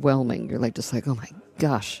overwhelming. You're just like, oh my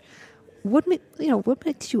gosh, what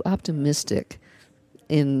makes you optimistic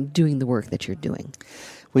in doing the work that you're doing?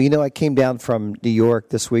 Well, I came down from New York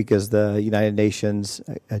this week as the United Nations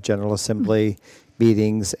General Assembly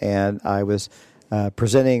meetings, and I was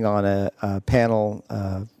presenting on a panel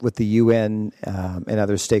with the UN and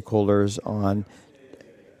other stakeholders on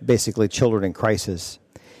basically children in crisis.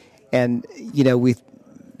 And,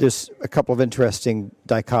 there's a couple of interesting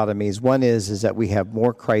dichotomies. One is that we have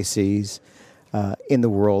more crises in the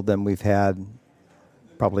world than we've had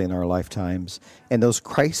probably in our lifetimes. And those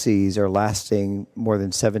crises are lasting more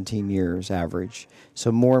than 17 years average.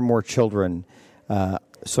 So more and more children.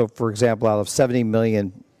 So, for example, out of 70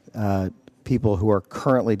 million people who are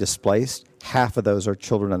currently displaced, half of those are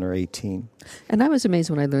children under 18. And I was amazed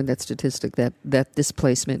when I learned that statistic that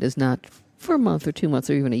displacement is not for a month or 2 months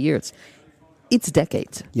or even a year. It's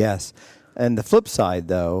decades. Yes. And the flip side,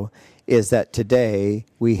 though, is that today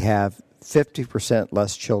we have 50%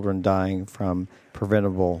 less children dying from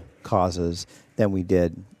preventable causes than we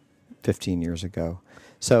did 15 years ago.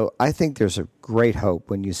 So I think there's a great hope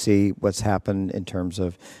when you see what's happened in terms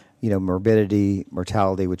of, morbidity,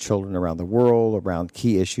 mortality with children around the world, around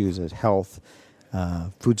key issues as health,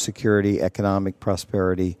 food security, economic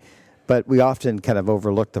prosperity. But we often kind of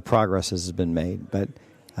overlook the progress that has been made. But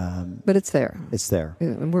it's there. It's there.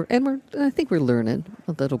 And I think we're learning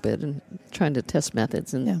a little bit and trying to test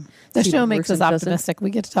methods. And the show makes us optimistic. We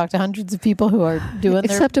get to talk to hundreds of people who are doing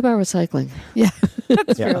except about recycling. Yeah,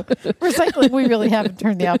 that's true. Recycling, we really haven't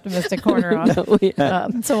turned the optimistic corner on.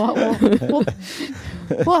 No, so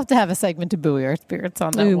we'll have to have a segment to buoy our spirits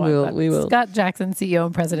on that one. We will. Scott Jackson, CEO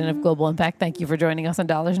and President of Global Impact, thank you for joining us on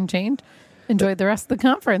Dollars and Change. Enjoyed the rest of the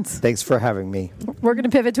conference. Thanks for having me. We're going to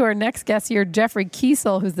pivot to our next guest here, Jeffrey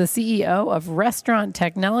Kiesel, who's the CEO of Restaurant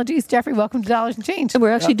Technologies. Jeffrey, welcome to Dollars and Change. And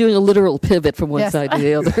we're actually doing a literal pivot from one side to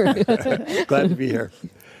the other. Glad to be here.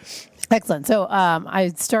 Excellent. So I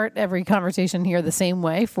start every conversation here the same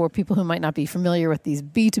way for people who might not be familiar with these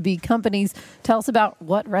B2B companies. Tell us about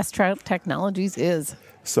what Restaurant Technologies is.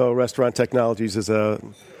 So Restaurant Technologies is a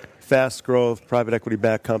fast growth private equity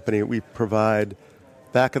backed company. We provide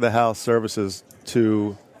back of the house services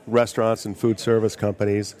to restaurants and food service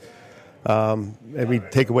companies. And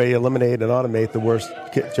we eliminate and automate the worst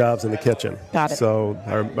jobs in the kitchen. Got it. So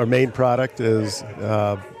our main product is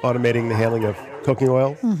automating the handling of cooking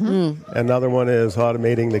oil. Mm-hmm. Another one is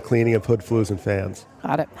automating the cleaning of hood flues and fans.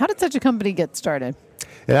 Got it. How did such a company get started?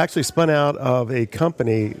 It actually spun out of a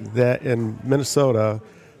company that in Minnesota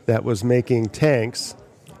that was making tanks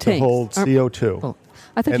to hold CO2. Oh,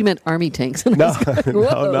 I thought you meant army tanks. No,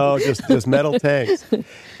 just metal tanks.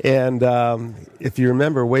 And if you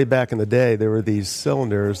remember way back in the day, there were these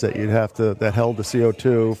cylinders that that held the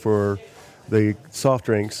CO2 for the soft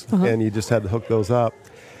drinks, and you just had to hook those up.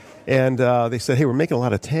 And they said, hey, we're making a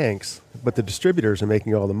lot of tanks, but the distributors are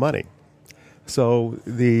making all the money. So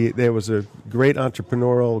there was a great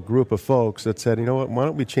entrepreneurial group of folks that said, you know what, why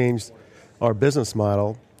don't we change our business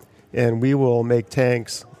model, and we will make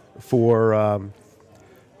tanks for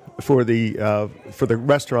the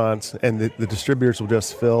restaurants, and the distributors will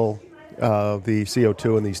just fill the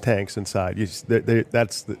CO2 in these tanks inside.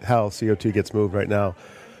 That's how CO2 gets moved right now.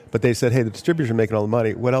 But they said, hey, the distributors are making all the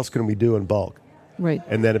money. What else can we do in bulk? Right.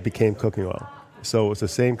 And then it became cooking oil. So it was the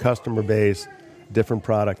same customer base, different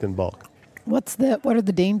product in bulk. What are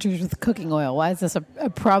the dangers with cooking oil? Why is this a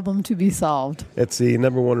problem to be solved? It's the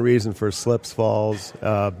number one reason for slips, falls,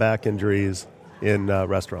 back injuries in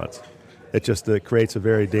restaurants. It creates a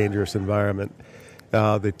very dangerous environment.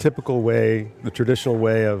 The traditional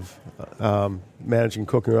way of managing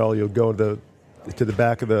cooking oil, you'll go to the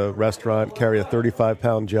back of the restaurant, carry a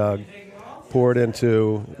 35-pound jug, pour it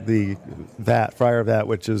into the fryer vat,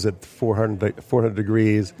 which is at 400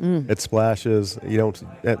 degrees. It splashes. You don't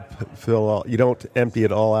empty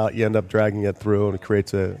it all out. You end up dragging it through, and it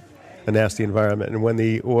creates a nasty environment. And when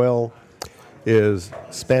the oil is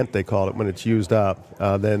spent, they call it, when it's used up,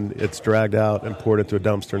 then it's dragged out and poured into a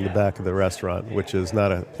dumpster in the back of the restaurant, which is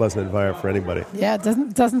not a pleasant environment for anybody. Yeah, it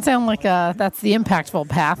doesn't sound like that's the impactful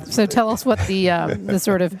path. So tell us what the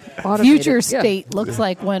sort of future state looks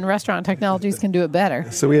like when Restaurant Technologies can do it better.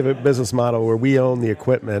 So we have a business model where we own the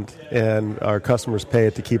equipment, and our customers pay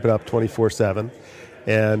it to keep it up 24/7,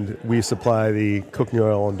 and we supply the cooking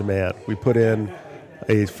oil on demand. We put in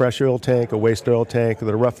a fresh oil tank, a waste oil tank that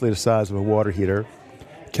are roughly the size of a water heater,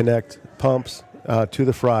 connect pumps to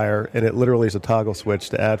the fryer, and it literally is a toggle switch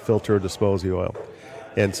to add, filter, or dispose the oil.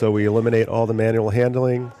 And so we eliminate all the manual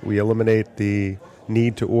handling. We eliminate the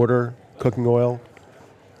need to order cooking oil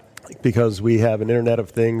because we have an Internet of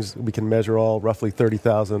Things. We can measure all roughly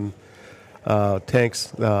 30,000 tanks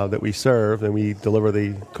that we serve, and we deliver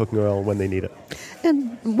the cooking oil when they need it.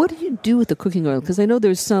 And what do you do with the cooking oil? Because I know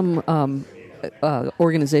there's some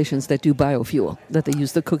organizations that do biofuel, that they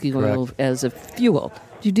use the cooking oil as a fuel.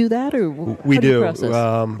 Do you do that, or we do?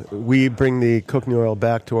 We bring the cooking oil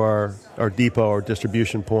back to our depot or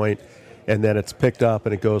distribution point, and then it's picked up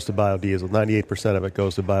and it goes to biodiesel. 98% of it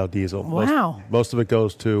goes to biodiesel. Wow. Most of it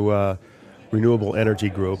goes to Renewable Energy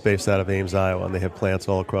Group based out of Ames, Iowa, and they have plants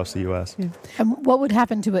all across the U.S. Yeah. And what would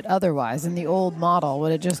happen to it otherwise in the old model?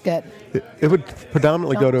 Would it just get... It would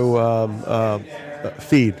predominantly go to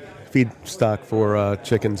feed stock for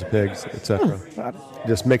chickens, pigs, etc.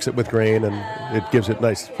 Just mix it with grain, and it gives it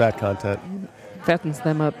nice fat content. Fattens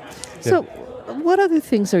them up. Yeah. So what other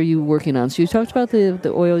things are you working on? So you talked about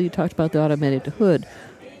the oil, you talked about the automated hood.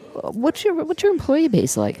 What's your employee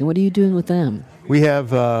base like, and what are you doing with them? We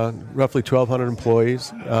have roughly 1,200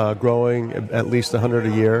 employees, growing at least 100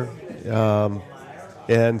 a year.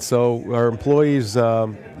 And so our employees,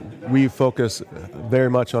 we focus very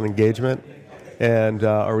much on engagement, and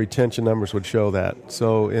our retention numbers would show that.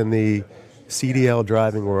 So in the CDL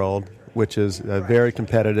driving world, which is very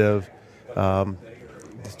competitive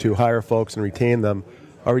to hire folks and retain them,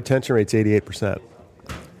 our retention rate's 88%.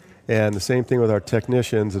 And the same thing with our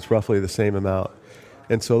technicians, it's roughly the same amount.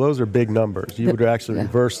 And so those are big numbers. You would actually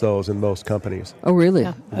reverse those in most companies. Oh, really?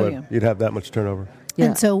 Yeah. You'd have that much turnover. Yeah.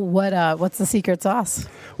 And so what's the secret sauce?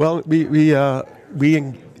 Well, we do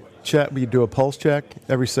a pulse check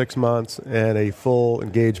every 6 months and a full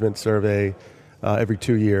engagement survey every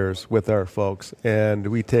 2 years with our folks. And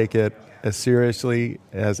we take it as seriously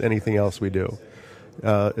as anything else we do.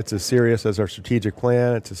 It's as serious as our strategic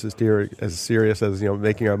plan. It's as serious as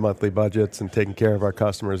making our monthly budgets and taking care of our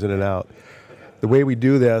customers in and out. The way we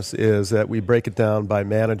do this is that we break it down by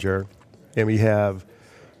manager, and we have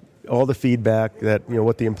all the feedback that,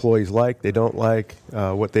 what the employees like, they don't like,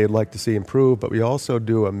 what they'd like to see improve, but we also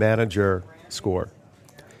do a manager score.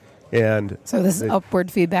 And so this is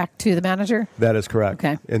upward feedback to the manager? That is correct.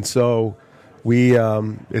 Okay. And so we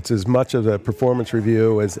it's as much of a performance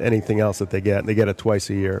review as anything else that they get, and they get it twice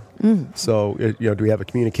a year. So, do we have a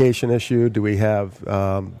communication issue? Do we have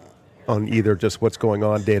on either just what's going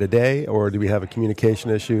on day to day, or do we have a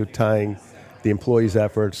communication issue tying the employees'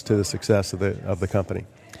 efforts to the success of the company?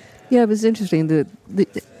 Yeah, it was interesting.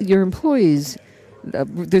 Your employees,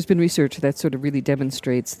 there's been research that sort of really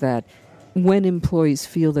demonstrates that when employees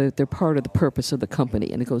feel that they're part of the purpose of the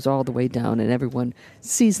company, and it goes all the way down, and everyone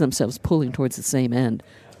sees themselves pulling towards the same end,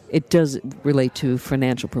 it does relate to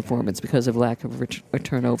financial performance because of lack of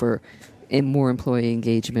turnover, and more employee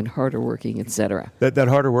engagement, harder working, et cetera. That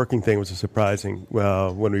harder working thing was surprising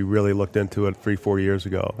when we really looked into it 3-4 years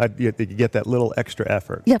ago. You get that little extra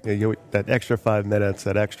effort. Yep. That extra 5 minutes,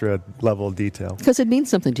 that extra level of detail. Because it means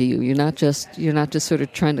something to you. You're not just sort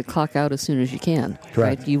of trying to clock out as soon as you can.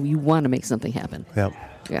 Correct. Right? You want to make something happen. Yeah.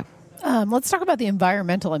 Yeah. Let's talk about the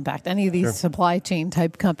environmental impact. Any of these supply chain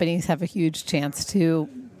type companies have a huge chance to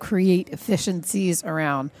create efficiencies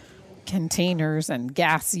around containers and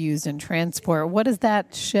gas used in transport. What does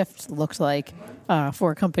that shift look like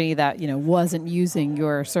for a company that wasn't using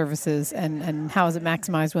your services, and how is it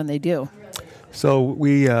maximized when they do? So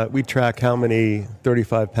we track how many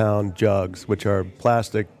 35-pound jugs, which are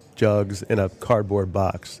plastic jugs in a cardboard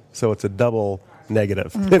box. So it's a double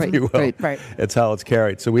negative, if you will. Right. It's how it's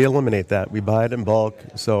carried. So we eliminate that. We buy it in bulk,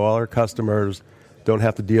 so all our customers don't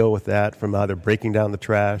have to deal with that from either breaking down the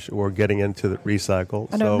trash or getting into the recycle.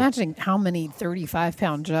 And I'm imagining how many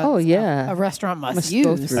 35-pound jugs a restaurant must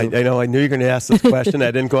use. I know. I knew you were going to ask this question.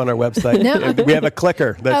 I didn't go on our website. No. We have a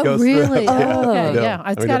clicker that goes really? through. Okay.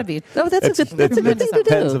 Yeah, it's got to be. Oh, that's a good thing to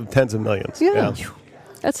do. Tens of millions. Yeah.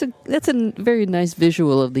 That's a very nice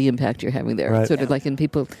visual of the impact you're having there. Right. Sort of like in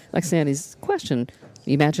people, like Sandy's question,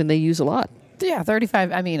 you imagine they use a lot. Yeah,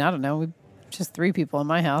 35. I mean, I don't know. Just 3 people in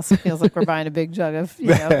my house. It feels like we're buying a big jug of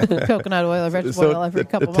coconut oil or vegetable oil every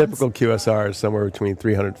couple months. The typical QSR is somewhere between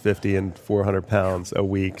 350 and 400 pounds a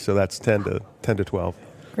week, so that's 10 to 12.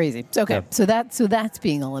 Crazy. Okay, yeah. So that's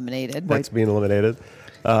being eliminated. That's being eliminated.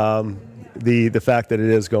 The fact that it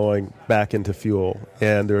is going back into fuel,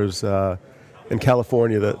 and there's in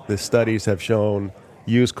California the studies have shown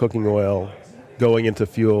used cooking oil going into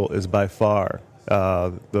fuel is by far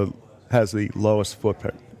has the lowest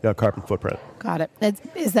carbon footprint. Got it.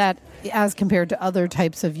 Is that as compared to other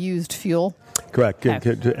types of used fuel? Correct.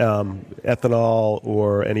 Okay. Ethanol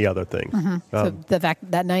or any other thing. Mm-hmm. So the fact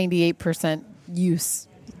that 98% use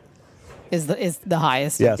is the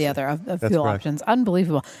highest of the other of fuel options.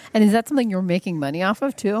 Unbelievable. And is that something you're making money off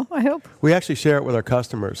of too, I hope? We actually share it with our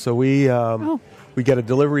customers. So we get a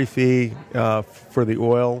delivery fee for the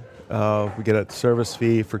oil. We get a service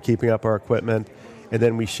fee for keeping up our equipment. And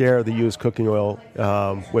then we share the used cooking oil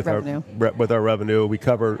with our revenue. We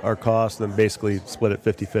cover our costs and then basically split it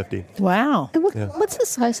 50-50. Wow. And what's the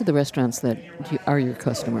size of the restaurants that are your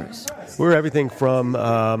customers? We're everything from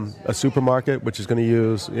a supermarket, which is going to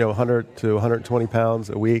use 100 to 120 pounds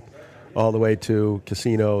a week, all the way to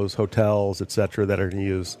casinos, hotels, et cetera, that are going to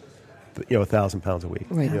use 1,000 pounds a week.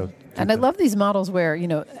 Right. And I love these models where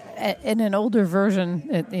in an older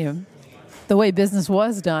version, the way business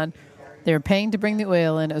was done, they were paying to bring the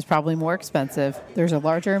oil in. It was probably more expensive. There's a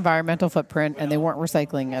larger environmental footprint, and they weren't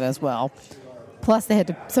recycling it as well. Plus, they had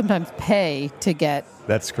to sometimes pay to get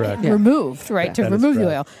that's correct removed, right? To remove the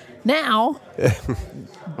oil. Now,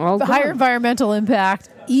 the higher environmental impact,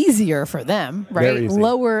 easier for them, right?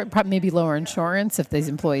 Lower, maybe lower insurance if these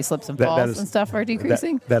employee slips and falls and stuff are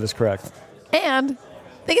decreasing. That is correct. And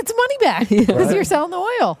they get some money back because you're selling the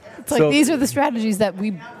oil. It's like these are the strategies that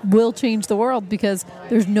we will change the world because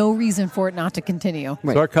there's no reason for it not to continue.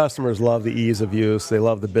 Right. So our customers love the ease of use. They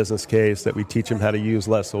love the business case that we teach them how to use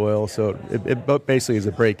less oil. So it basically is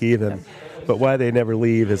a break even. Yeah. But why they never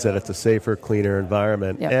leave is that it's a safer, cleaner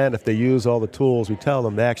environment. Yep. And if they use all the tools we tell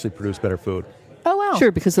them, they actually produce better food. Oh, wow.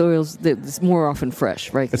 Sure, because the oil's it's more often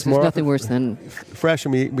fresh, right? There's nothing worse than fresh.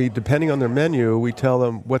 And we, depending on their menu, we tell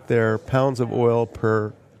them what their pounds of oil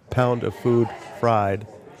per pound of food fried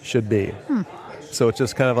should be. So it's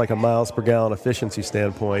just kind of like a miles per gallon efficiency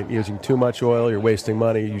standpoint. Using too much oil, you're wasting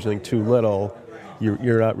money. Using too little,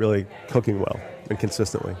 you're not really cooking well and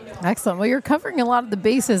consistently. Excellent. Well, you're covering a lot of the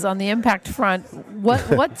bases on the impact front.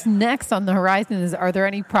 What's next on the horizon? Are there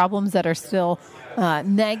any problems that are still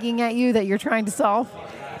nagging at you that you're trying to solve?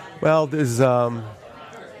 Well, there's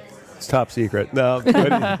it's top secret. No,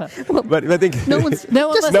 but I think no one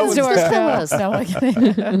listens to our show. No, I'm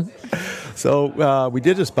kidding. So we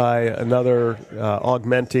did just buy another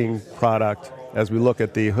augmenting product as we look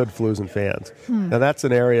at the hood flues and fans. Now that's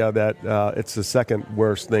an area that it's the second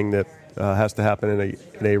worst thing that has to happen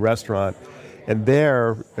in a restaurant. And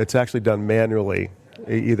there, it's actually done manually,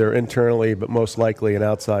 either internally, but most likely an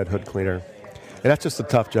outside hood cleaner. And that's just a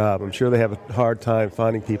tough job. I'm sure they have a hard time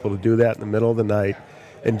finding people to do that in the middle of the night.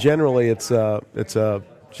 And generally, it's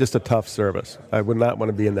just a tough service. I would not want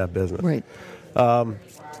to be in that business. Right.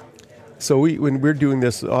 So when we're doing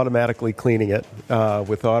this, automatically cleaning it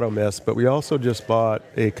with AutoMist, but we also just bought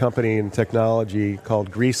a company in technology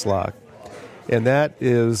called Grease Lock. And that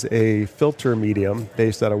is a filter medium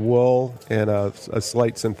based out of wool and a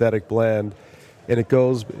slight synthetic blend. And it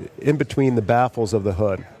goes in between the baffles of the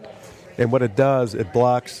hood. And what it does, it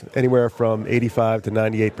blocks anywhere from 85 to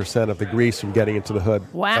 98% of the grease from getting into the hood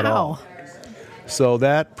at all. So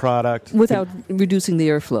that product... Without reducing the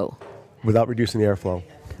airflow. Without reducing the airflow.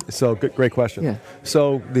 So great question. Yeah.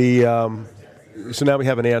 So so now we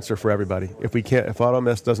have an answer for everybody. If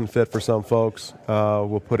AutoMist doesn't fit for some folks,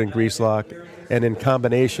 we'll put in Grease Lock, and in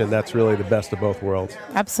combination, that's really the best of both worlds.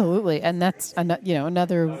 Absolutely, and that's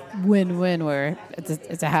another win-win where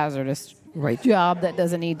it's a hazardous job that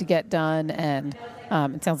doesn't need to get done, and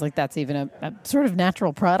it sounds like that's even a sort of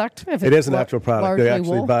natural product. It is a natural product. They're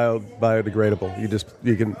actually wool. biodegradable.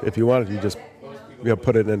 You can if you wanted, you just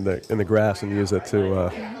put it in the grass and use it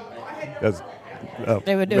to as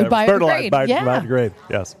it would biodegrade. Biodegrade,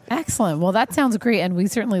 yes. Excellent. Well, that sounds great, and we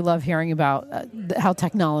certainly love hearing about how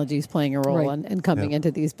technology is playing a role in coming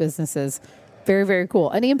into these businesses. Very, very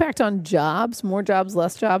cool. Any impact on jobs? More jobs,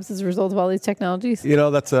 less jobs as a result of all these technologies?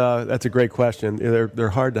 That's a great question. They're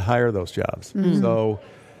hard to hire those jobs. Mm-hmm. So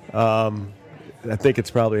I think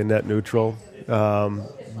it's probably a net neutral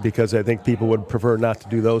because I think people would prefer not to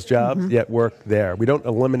do those jobs yet work there. We don't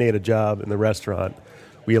eliminate a job in the restaurant.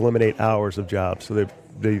 We eliminate hours of jobs. So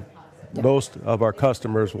most of our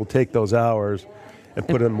customers will take those hours and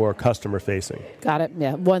put in more customer-facing. Got it.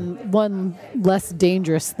 Yeah, one less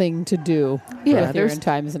dangerous thing to do with your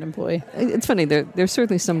time as an employee. It's funny. There's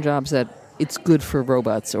certainly some jobs that it's good for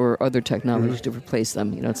robots or other technologies to replace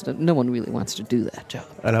them. No one really wants to do that job.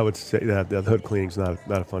 And I would say that the hood cleaning's not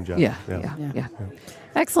a fun job. Yeah.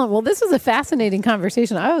 Excellent. Well, this was a fascinating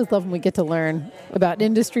conversation. I always love when we get to learn about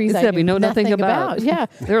industries that we know nothing about. Yeah,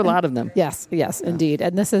 there are a lot of them. Yes, indeed.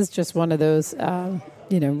 And this is just one of those,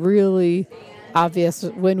 really obvious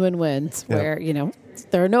win-win-wins where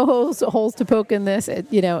there are no holes to poke in this.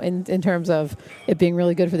 In terms of it being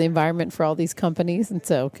really good for the environment for all these companies. And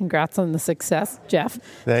so, congrats on the success, Jeff.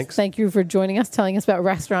 Thanks. Thank you for joining us, telling us about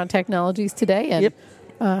restaurant technologies today. And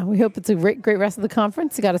we hope it's a great rest of the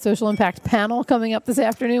conference. We got a social impact panel coming up this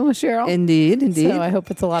afternoon with Cheryl. Indeed. So I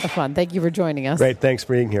hope it's a lot of fun. Thank you for joining us. Great. Thanks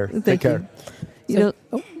for being here. Take care. So,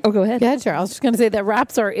 go ahead. Go ahead, Cheryl. I was just going to say that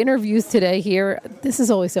wraps our interviews today here. This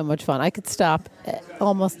is always so much fun. I could stop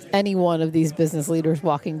almost any one of these business leaders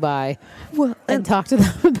walking by and talk to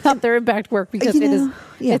them about their impact work because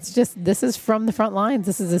this is from the front lines.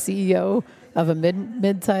 This is a CEO of a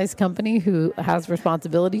mid-sized company who has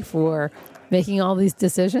responsibility for making all these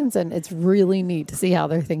decisions, and it's really neat to see how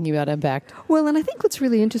they're thinking about impact. Well, and I think what's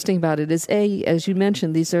really interesting about it is, as you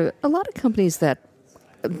mentioned, these are a lot of companies that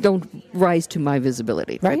don't rise to my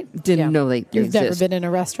visibility. Right? Didn't know they You've exist. Never been in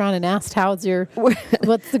a restaurant and asked,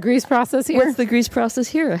 what's the grease process here? What's the grease process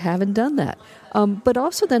here? I haven't done that. But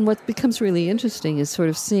also then what becomes really interesting is sort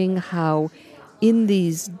of seeing how in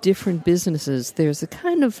these different businesses there's a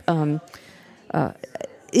kind of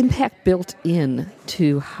impact built in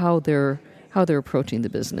to how they're approaching the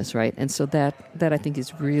business, right? And so that I think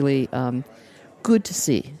is really good to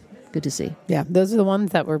see. Good to see. Yeah, those are the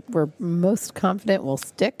ones that we're most confident will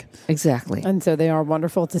stick. Exactly. And so they are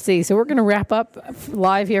wonderful to see. So we're going to wrap up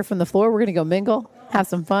live here from the floor. We're going to go mingle, have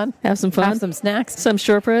some fun. Have some snacks. Some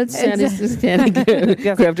shortbreads. Sandy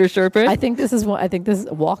grabbed her shortbread. I think this is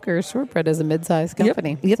Walker's Shortbread is a mid-sized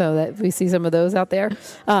company. Yep. So that we see some of those out there.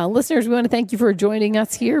 Listeners, we want to thank you for joining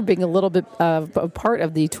us here, being a little bit of a part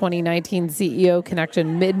of the 2019 CEO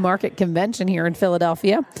Connection Mid-Market Convention here in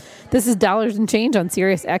Philadelphia. This is Dollars and Change on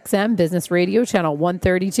Sirius XM Business Radio, channel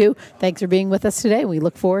 132. Thanks for being with us today. We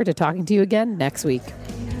look forward to talking to you again next week.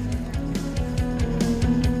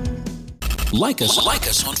 Like us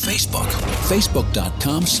on Facebook,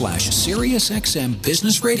 facebook.com/SiriusXM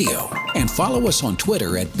Business Radio, and follow us on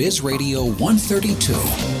Twitter at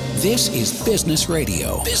BizRadio132. This is Business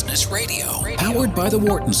Radio. Business Radio, powered by the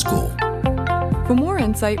Wharton School. For more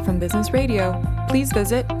insight from Business Radio, please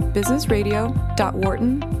visit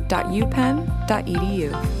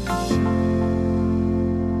businessradio.wharton.upenn.edu.